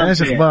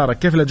ايش اخبارك؟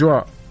 كيف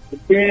الاجواء؟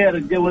 خير،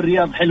 الجو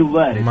الرياض حلو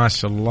بارد ما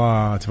شاء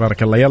الله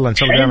تبارك الله. يلا ان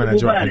شاء الله دائما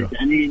اجواء حلوه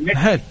يعني.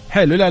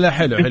 حلو لا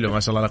حلو ما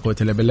شاء الله لا قوه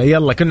الا بالله.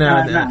 يلا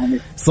كنا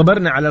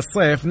صبرنا على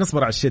الصيف،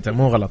 نصبر على الشتاء،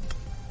 مو غلط.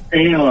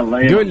 اي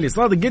والله. قول لي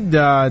صادق، قد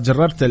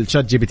جربت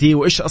الشات جي بي تي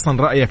وايش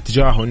اصلا رايك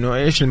تجاهه؟ انه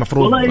ايش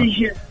المفروض؟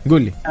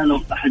 قول لي.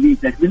 انا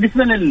حديثك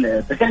بالنسبه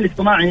للذكاء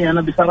الاصطناعي،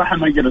 انا بصراحه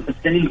ما جربت، بس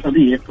كان لي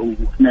صديق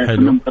واحنا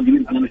كنا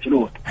مقدمين على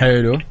مشروع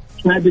حلو.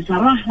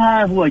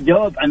 بصراحه هو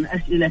جاوب عن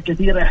اسئله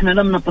كثيره احنا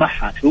لم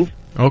نطرحها. شوف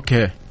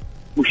اوكي.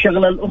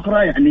 والشغله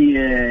الاخرى يعني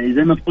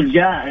زي ما تقول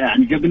جاء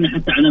لنا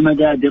حتى على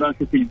مدى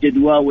دراسه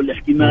الجدوى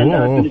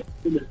والاحتمالات.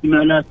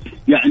 الاحتمالات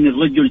يعني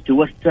الرجل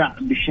توسع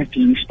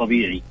بشكل مش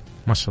طبيعي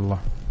ما شاء الله.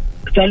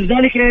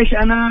 فلذلك ايش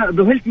انا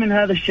ذهلت من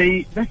هذا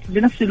الشيء، بس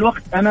بنفس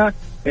الوقت انا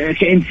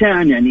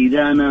كإنسان يعني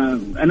اذا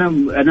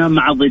انا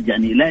مع ضد،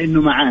 يعني لا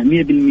انه معاه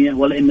 100%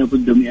 ولا انه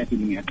ضده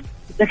 100%.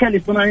 الذكاء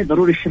الاصطناعي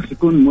ضروري الشخص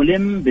يكون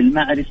ملم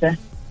بالمعرفه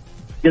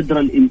قدر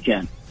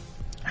الامكان.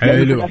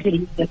 حلو.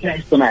 الذكاء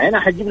الاصطناعي أنا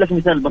حجيب لك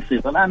مثال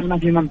بسيط. الآن أنا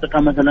في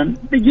منطقة مثلا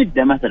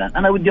بجدة مثلا،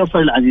 أنا ودي أوصل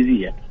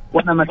العزيزية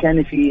وأنا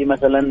مكاني في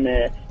مثلا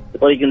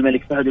طريق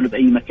الملك فهد ولا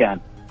بأي مكان.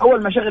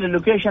 أول ما شغل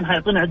اللوكيشن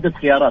حيعطيني عدة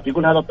خيارات،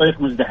 يقول هذا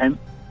الطريق مزدحم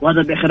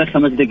وهذا بيأخرك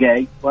 5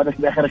 دقائق وهذا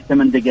بيأخرك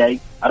 8 دقائق.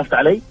 عرفت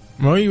علي؟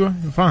 ايوه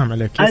فاهم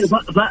عليك.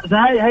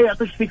 فهي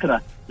يعطيك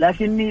فكرة.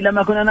 لكني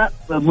لما أكون أنا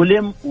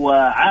ملم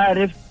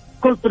وعارف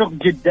كل طرق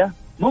جدة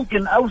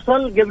ممكن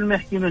أوصل قبل ما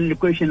يحكي من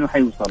اللوكيشن إنه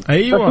حيوصل.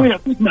 أيوة. بس هو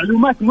يعطيك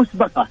معلومات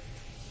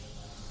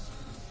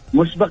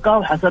مسبقة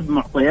وحسب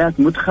معطيات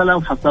مدخلة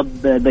وحسب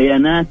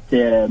بيانات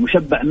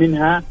مشبع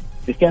منها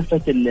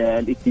بكافة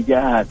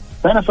الاتجاهات.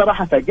 فأنا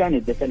صراحة فاجأني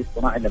الذكاء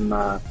الاصطناعي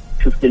لما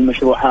شفت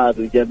المشروع هذا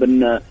وجاب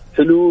لنا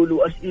حلول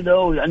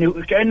وأسئلة، يعني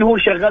كأنه هو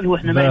شغال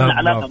وإحنا ما لنا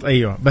علاقة.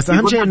 أيوة بس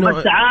أهم شيء إنه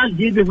تعال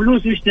جيب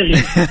فلوس ويشتغل.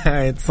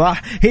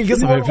 صح، هي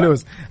القصة في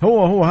الفلوس.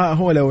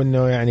 هو لو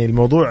إنه يعني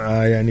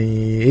الموضوع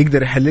يعني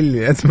يقدر يحلل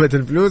لي أزمة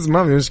الفلوس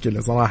ما في مشكلة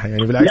صراحة،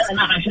 يعني بالعكس. لا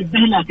أنا أشبه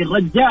لك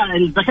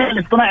الرجال الذكاء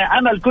الاصطناعي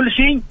عمل كل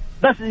شيء،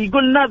 بس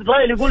يقول لنا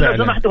بضايل يقول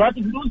لو سمحتوا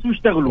هاتوا فلوس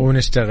واشتغلوا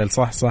ونشتغل.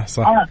 صح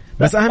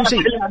بس أهم شيء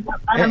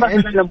أنا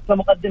مثلا لما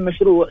مقدم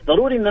مشروع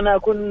ضروري إن أنا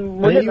أكون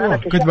ملم. أيوة أنا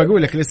كنت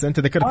بقول لك لسه أنت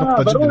ذكرت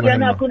نقطة جدا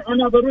مهمة.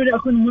 أنا ضروري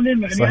أكون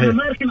ملم، يعني أنا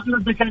ما أركن على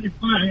الذكاء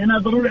الاصطناعي، أنا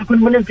ضروري أكون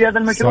ملم في هذا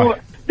المشروع.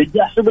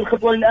 بدي أحسب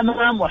الخطوة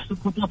للأمام وأحسب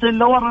خطوتين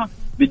لورا،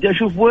 بدي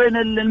أشوف وين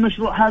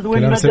المشروع هذا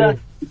وين بدأ،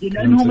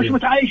 لأنه مش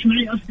متعايش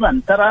معي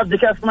أصلا. ترى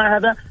الذكاء الاصطناعي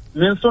هذا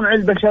من صنع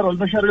البشر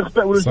والبشر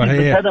يخطئ ويصيب،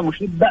 هذا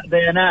مشبع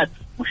بيانات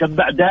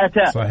مشبع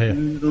داتا صحيح.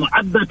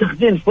 معبى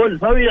تخزين فل،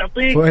 فهو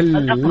يعطيك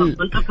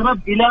الأقرب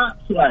إلى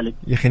سؤالك.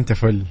 يا أخي أنت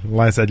فل،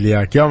 الله يسعد لي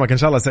إياك، يومك إن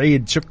شاء الله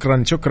سعيد.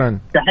 شكرا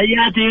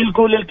تحياتي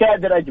لكل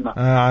الكادر أجمع.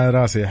 على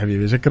راسي يا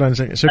حبيبي، شكرا يا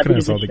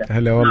صديق.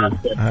 هلا والله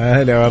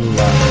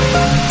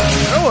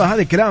هو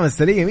هذا الكلام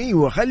السليم.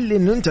 ايوه خلي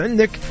انه انت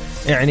عندك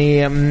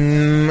يعني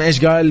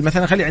ايش قال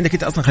مثلا، خلي عندك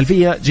انت اصلا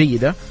خلفيه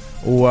جيده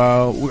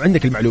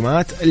وعندك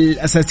المعلومات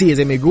الأساسية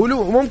زي ما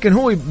يقولوا، وممكن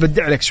هو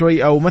يبدع لك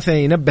شوي أو مثلا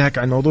ينبهك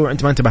عن موضوع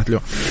أنت ما انتبهت له.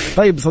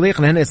 طيب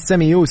صديقنا هنا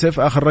السامي يوسف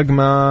آخر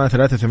رقمه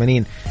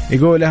 83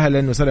 يقول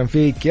أهلا وسهلا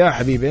فيك يا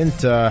حبيبي،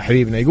 أنت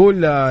حبيبنا.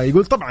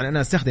 يقول طبعا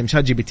أنا أستخدم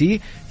شات جي بي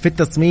تي في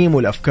التصميم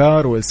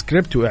والأفكار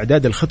والسكريبت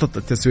وإعداد الخطط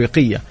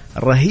التسويقية،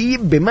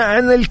 رهيب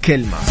بمعنى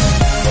الكلمة.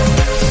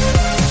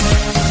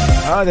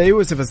 هذا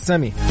يوسف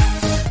السامي،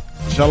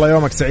 إن شاء الله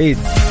يومك سعيد.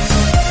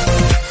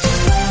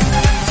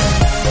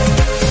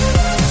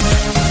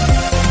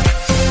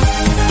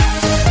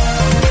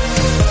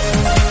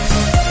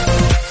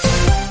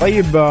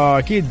 طيب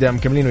أكيد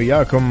مكملين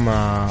وياكم،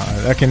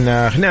 لكن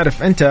خلينا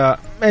نعرف أنت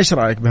إيش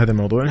رأيك بهذا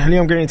الموضوع. نحن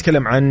اليوم قاعدين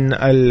نتكلم عن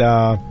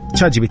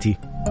الشات جي بي تي،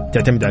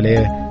 تعتمد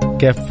عليه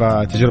كيف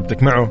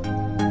تجربتك معه.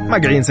 ما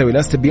قاعدين نسوي لا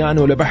استبيان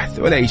ولا بحث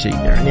ولا أي شيء،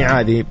 يعني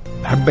عادي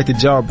حبيت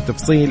تجاوب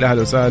بتفصيل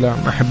أهلا وسهلا،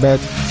 ما حبيت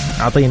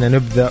أعطينا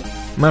نبذة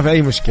ما في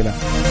أي مشكلة.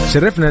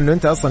 شرفنا أنه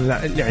أنت أصلا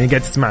يعني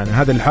قاعد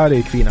تسمعنا، هذا الحالة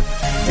يكفينا.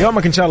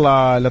 يومك إن شاء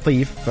الله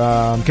لطيف.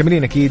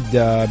 مكملين أكيد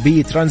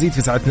بترانزيت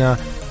في ساعتنا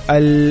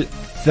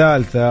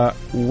الثالثة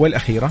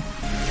والأخيرة.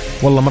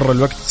 والله مرة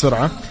الوقت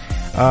بسرعة.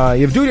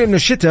 يبدو لي أنه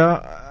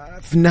الشتاء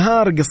في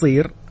النهار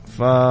قصير،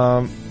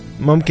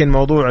 فممكن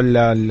موضوع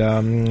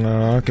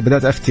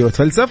بدأت أفتي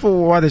وتفلسف،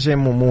 وهذا شيء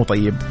مو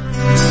طيب.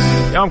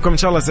 يومكم إن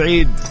شاء الله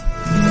سعيد.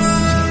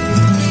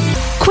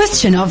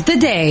 Question of the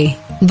day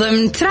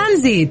ضمن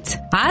ترانزيت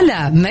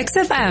على ميكس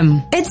اف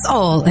ام. It's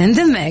all in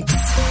the mix.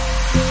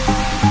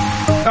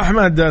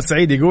 أحمد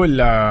سعيد يقول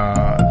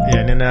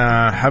يعني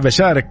أنا حاب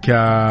أشارك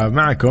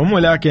معكم،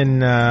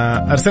 ولكن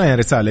أرسلني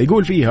رسالة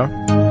يقول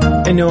فيها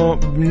إنه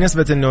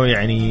بالنسبة إنه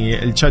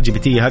يعني الشات جي بي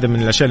تي هذا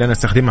من الأشياء اللي أنا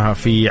أستخدمها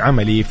في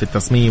عملي في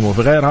التصميم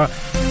وفي غيرها،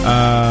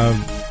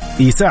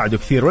 يساعده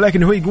كثير.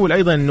 ولكن هو يقول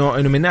أيضا إنه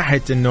من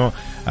ناحية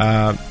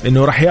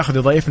إنه راح يأخذ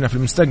يضيفنا في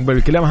المستقبل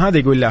الكلام هذا،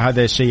 يقول لا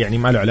هذا الشيء يعني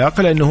ما له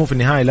علاقة، لأنه هو في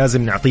النهاية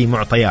لازم نعطيه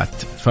معطيات،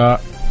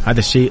 فهذا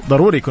الشيء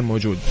ضروري يكون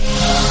موجود.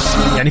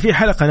 يعني في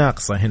حلقة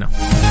ناقصة هنا،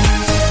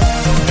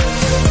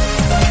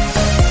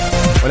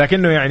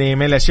 ولكنه يعني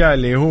من الأشياء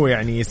اللي هو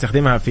يعني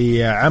يستخدمها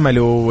في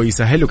عمله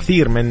ويسهله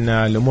كثير من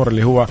الأمور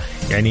اللي هو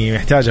يعني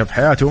يحتاجها في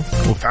حياته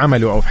وفي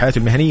عمله أو في حياته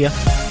المهنية.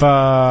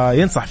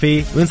 فينصح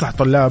فيه وينصح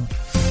الطلاب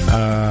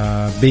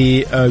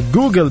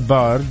بجوجل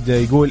بارد،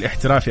 يقول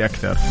احترافي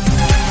أكثر.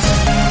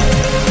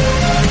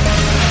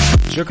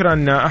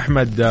 شكرا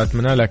أحمد،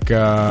 أتمنى لك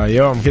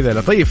يوم كذا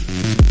لطيف.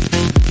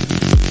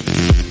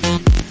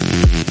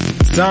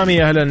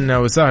 سامي أهلا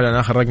وسهلا،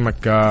 آخر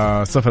رقمك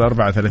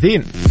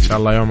 034. إن شاء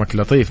الله يومك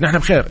لطيف، نحن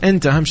بخير،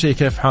 أنت أهم شيء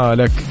كيف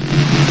حالك؟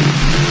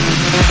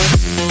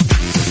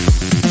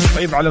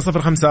 طيب على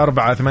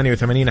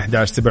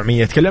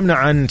 0548811700 تكلمنا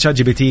عن شات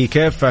جي بي تي،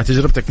 كيف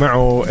تجربتك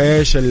معه،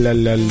 إيش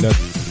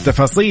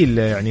التفاصيل،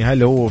 يعني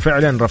هل هو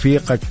فعلا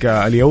رفيقك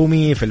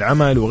اليومي في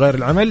العمل وغير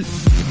العمل؟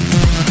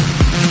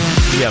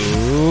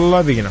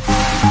 يلا بينا.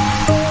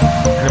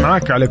 أنا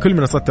معاك على كل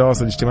منصات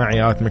التواصل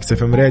الاجتماعي ميكس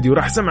اف ام راديو،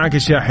 راح اسمعك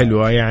اشياء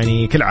حلوه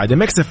يعني كالعاده.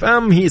 ميكس اف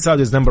ام هي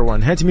سادس نمبر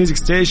 1 هيت ميوزك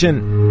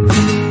ستيشن،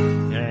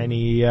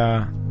 يعني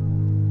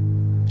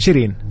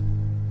شيرين.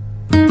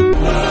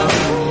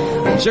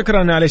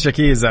 شكرا علي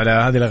شكيز على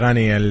هذه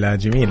الأغاني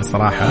الجميلة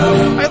صراحة.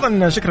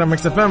 أيضا شكرا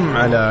مكس اف ام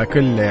على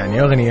كل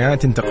يعني أغنية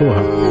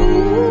تنتقوها.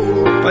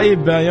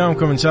 طيب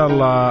يومكم إن شاء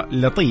الله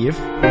لطيف.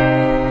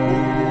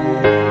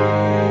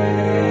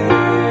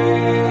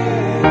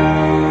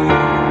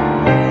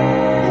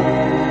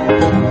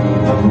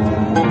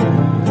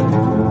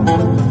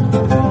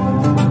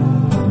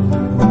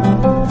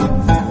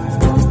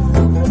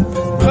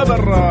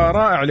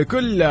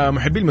 لكل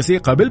محبي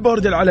الموسيقى،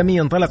 بيلبورد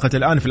العالمية انطلقت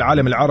الآن في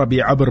العالم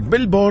العربي عبر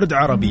بيلبورد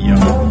عربية.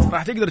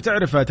 راح تقدر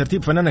تعرف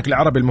ترتيب فنانك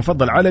العربي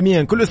المفضل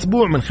عالميا كل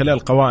أسبوع من خلال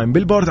قوائم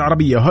بيلبورد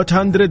عربية هوت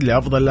 100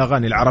 لأفضل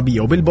الأغاني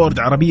العربية، وبيلبورد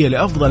عربية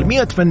لأفضل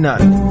 100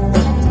 فنان.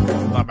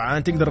 طبعا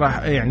تقدر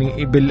راح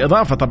يعني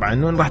بالإضافة طبعا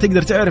إنه راح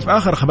تقدر تعرف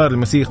آخر أخبار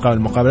الموسيقى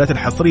والمقابلات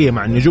الحصرية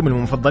مع النجوم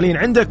المفضلين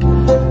عندك.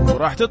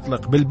 وراح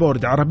تطلق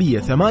بيلبورد عربية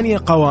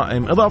 8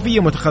 قوائم إضافية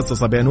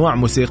متخصصة بأنواع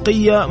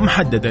موسيقية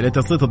محددة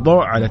لتسليط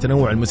الضوء على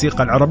تنوع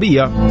الموسيقى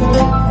العربية،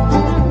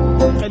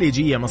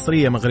 خليجية،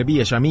 مصرية،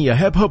 مغربية، شامية،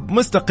 هيب هوب،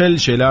 مستقل،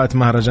 شيلات،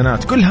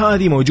 مهرجانات. كل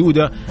هذه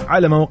موجودة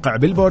على موقع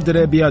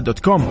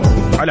billboardarabia.com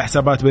على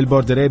حسابات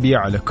بيلبورد أرابيا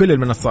على كل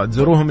المنصات.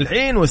 زوروهم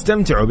الحين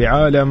واستمتعوا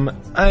بعالم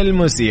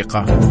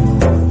الموسيقى.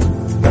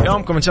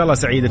 يومكم إن شاء الله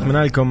سعيد،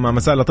 أتمنى لكم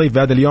مساء لطيف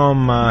بهذا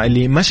اليوم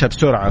اللي مشى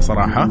بسرعة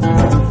صراحة.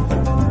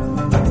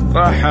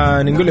 راح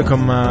نقول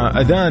لكم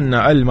أذان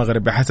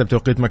المغرب بحسب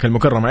توقيت مكة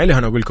المكرمة. إلى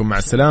هنا نقول لكم مع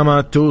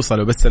السلامة،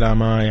 توصلوا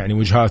بالسلامة يعني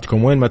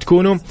وجهاتكم وين ما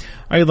تكونوا.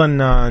 أيضا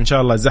إن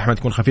شاء الله الزحمة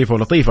تكون خفيفة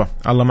ولطيفة.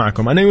 الله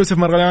معكم. أنا يوسف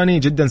مرغلاني،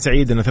 جدا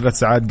سعيد أن 3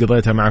 ساعات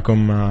قضيتها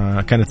معكم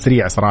كانت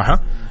سريعة صراحة،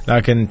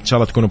 لكن إن شاء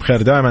الله تكونوا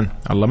بخير دائما.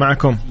 الله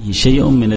معكم. شيء من